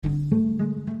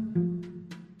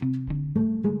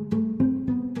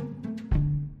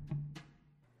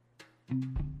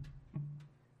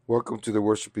Welcome to the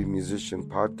Worshiping Musician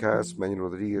Podcast. Manuel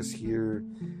Rodriguez here.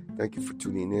 Thank you for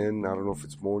tuning in. I don't know if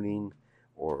it's morning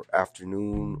or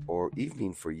afternoon or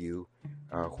evening for you,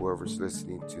 whoever's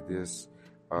listening to this,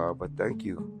 but thank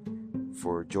you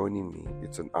for joining me.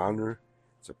 It's an honor,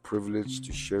 it's a privilege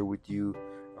to share with you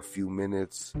a few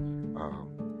minutes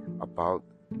about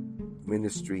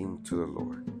ministering to the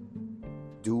Lord.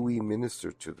 Do we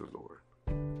minister to the Lord?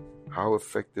 How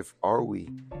effective are we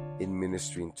in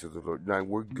ministering to the Lord? Now,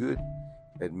 we're good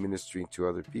at ministering to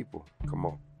other people. Come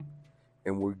on.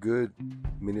 And we're good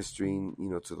ministering,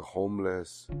 to the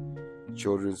homeless,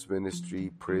 children's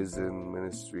ministry, prison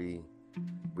ministry,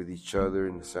 with each other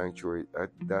in the sanctuary.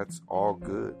 That's all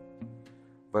good.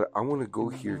 But I want to go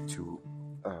here to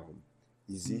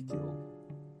Ezekiel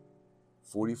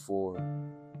 44,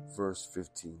 verse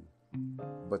 15.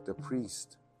 But the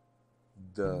priest,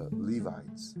 the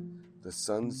Levites, the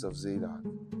sons of Zadok,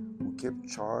 who kept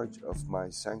charge of my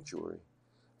sanctuary,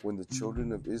 when the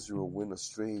children of Israel went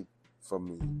astray from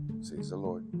me, says the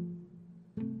Lord,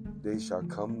 they shall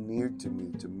come near to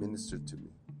me to minister to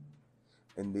me,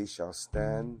 and they shall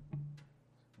stand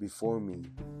before me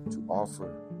to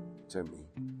offer to me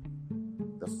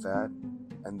the fat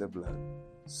and the blood,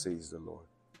 says the Lord.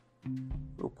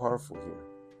 Real powerful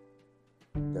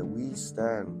here, that we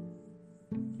stand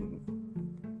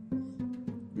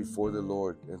before the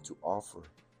Lord and to offer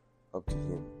up to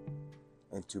Him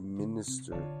and to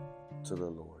minister to the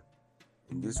Lord.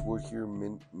 And this word here,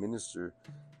 minister,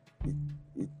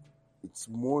 it's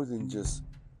more than just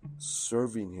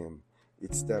serving Him.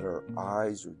 It's that our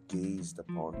eyes are gazed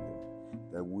upon Him,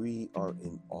 that we are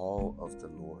in awe of the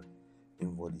Lord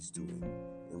and what He's doing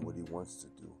and what He wants to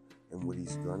do and what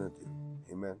He's gonna do.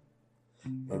 Amen.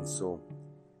 And so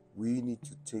we need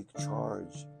to take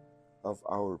charge of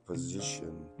our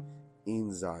position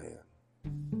in Zion,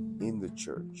 in the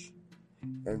church.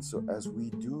 And so as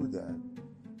we do that,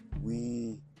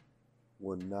 we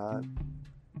will not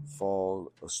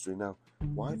fall astray. Now,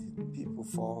 why did people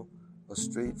fall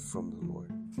astray from the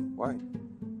Lord? Why?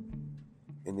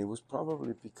 And it was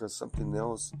probably because something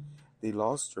else, they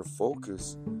lost their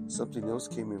focus. Something else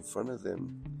came in front of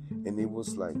them, and it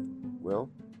was like, well,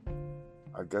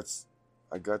 I got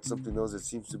something else that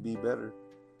seems to be better.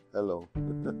 Hello.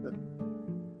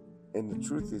 And the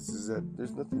truth is that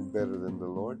there's nothing better than the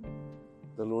Lord.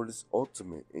 The Lord is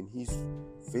ultimate, and He's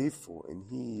faithful, and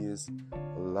He is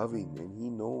loving, and He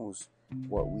knows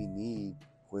what we need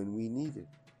when we need it.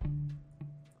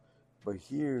 But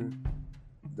here,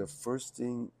 the first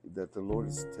thing that the Lord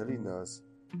is telling us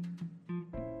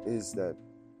is that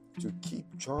to keep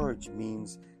charge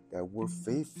means that we're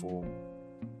faithful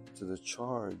to the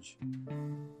charge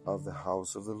of the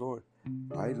house of the Lord.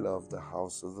 I love the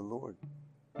house of the Lord.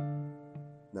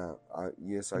 Now, I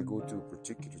go to a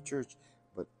particular church,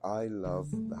 but I love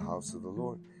the house of the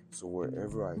Lord. So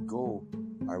wherever I go,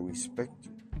 I respect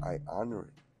it. I honor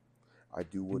it. I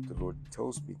do what the Lord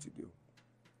tells me to do.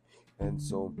 And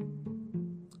so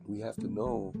we have to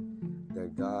know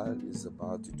that God is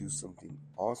about to do something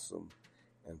awesome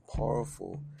and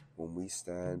powerful when we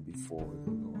stand before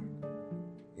the Lord.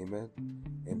 Amen.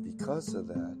 And because of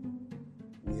that,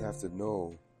 we have to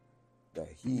know that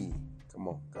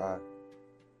God,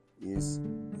 is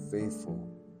faithful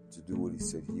to do what He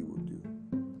said He would do.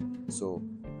 So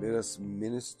let us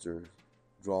minister,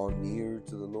 draw near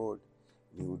to the Lord,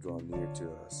 and He will draw near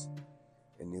to us.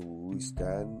 And then we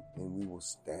stand, and we will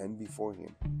stand before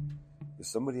Him. If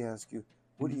somebody asks you,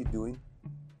 what are you doing?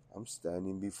 I'm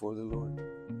standing before the Lord.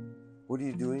 What are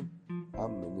you doing?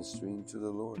 I'm ministering to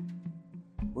the Lord.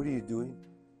 What are you doing?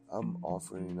 I'm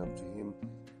offering unto Him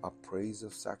a praise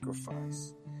of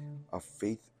sacrifice, a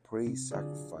faith praise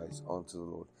sacrifice unto the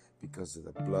Lord, because of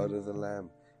the blood of the Lamb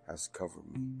has covered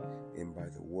me, and by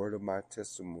the word of my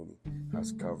testimony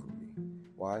has covered me.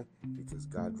 Why? Because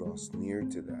God draws near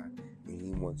to that, and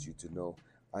He wants you to know,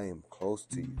 I am close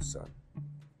to you, son.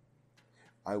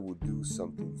 I will do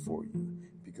something for you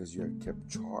because you have kept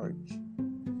charge.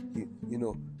 You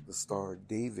know, the Star of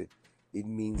David, it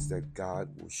means that God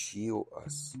will shield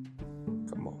us.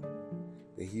 Come on.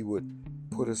 That He would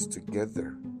put us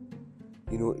together.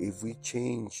 If we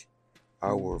change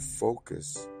our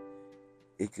focus,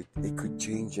 it could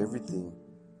change everything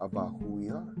about who we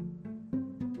are.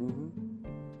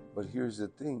 But here's the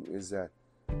thing, is that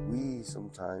we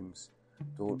sometimes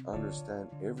don't understand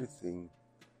everything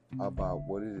about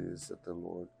what it is that the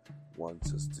Lord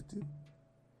wants us to do.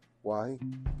 Why?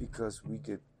 Because we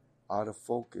get out of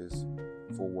focus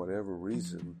for whatever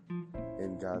reason,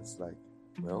 and God's like,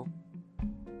 well,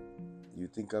 you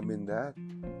think I'm in that?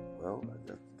 Well,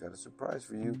 I got a surprise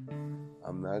for you.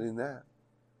 I'm not in that.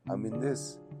 I'm in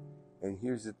this. And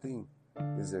here's the thing,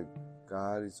 is that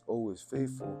God is always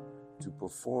faithful to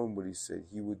perform what he said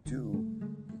he would do,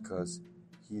 because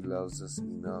he loves us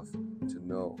enough to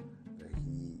know that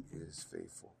he is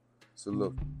faithful. So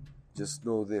look, just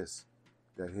know this,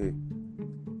 that hey,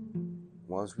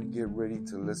 once we get ready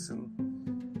to listen,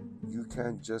 you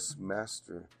can't just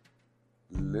master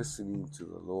listening to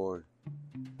the Lord.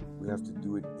 We have to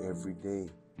do it every day.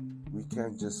 We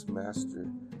can't just master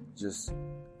just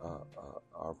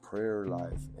our prayer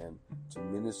life and to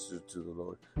minister to the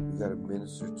Lord. We got to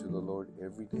minister to the Lord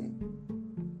every day.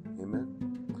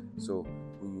 Amen. So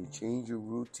when you change your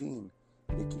routine,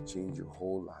 it can change your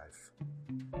whole life.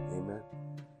 Amen.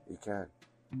 It can.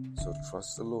 So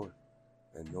trust the Lord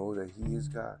and know that he is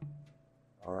God.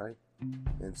 All right.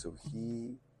 And so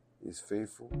he is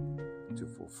faithful to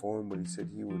perform what he said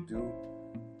he would do.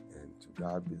 And to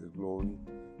God be the glory.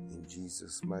 In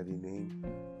Jesus' mighty name,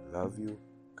 love you.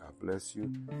 God bless you.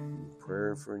 Need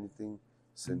prayer for anything,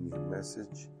 send me a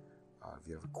message. If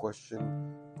you have a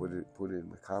question, put it in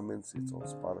the comments. It's on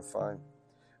Spotify.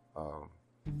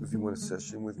 If you want a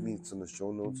session with me, it's in the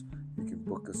show notes. You can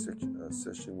book a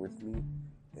session with me,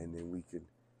 and then we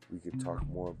could talk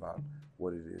more about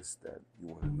what it is that you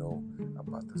want to know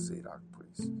about the Zadok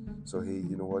priest. So hey,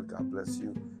 you know what? God bless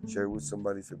you. Share it with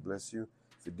somebody if it bless you.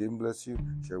 If it didn't bless you,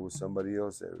 share it with somebody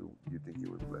else that you think it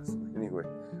would bless. Anyway,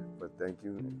 but thank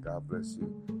you and God bless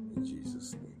you in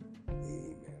Jesus'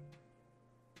 name.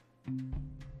 Amen.